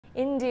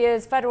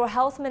India's Federal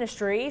Health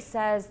Ministry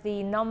says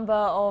the number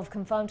of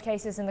confirmed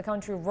cases in the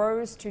country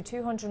rose to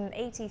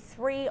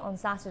 283 on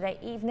Saturday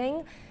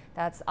evening.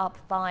 That's up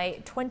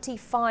by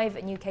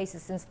 25 new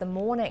cases since the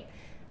morning.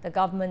 The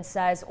government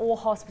says all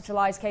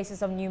hospitalized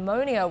cases of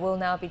pneumonia will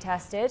now be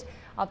tested.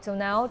 Up till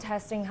now,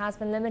 testing has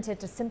been limited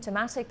to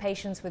symptomatic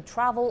patients with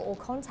travel or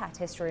contact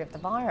history of the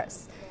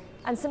virus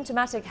and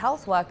symptomatic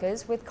health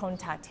workers with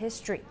contact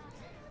history.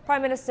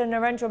 Prime Minister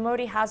Narendra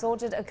Modi has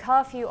ordered a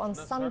curfew on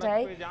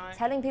Sunday,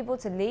 telling people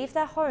to leave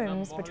their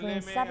homes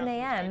between 7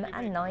 a.m.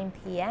 and 9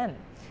 p.m.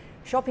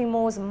 Shopping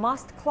malls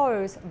must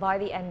close by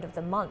the end of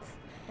the month.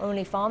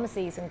 Only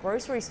pharmacies and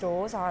grocery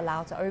stores are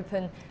allowed to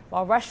open,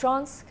 while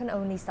restaurants can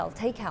only sell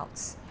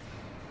takeouts.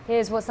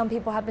 Here's what some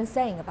people have been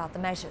saying about the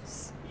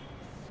measures.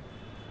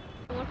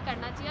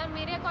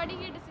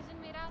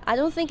 I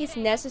don't think it's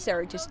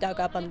necessary to stock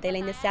up on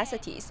daily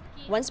necessities.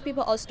 Once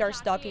people all start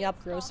stocking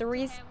up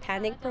groceries,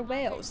 panic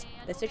prevails.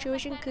 The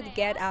situation could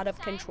get out of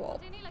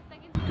control.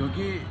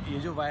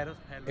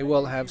 It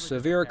will have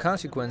severe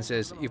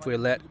consequences if we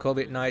let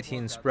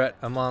COVID-19 spread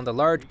among the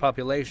large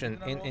population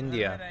in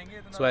India.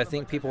 So I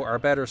think people are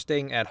better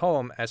staying at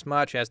home as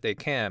much as they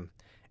can.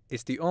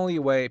 It's the only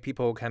way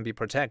people can be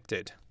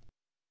protected.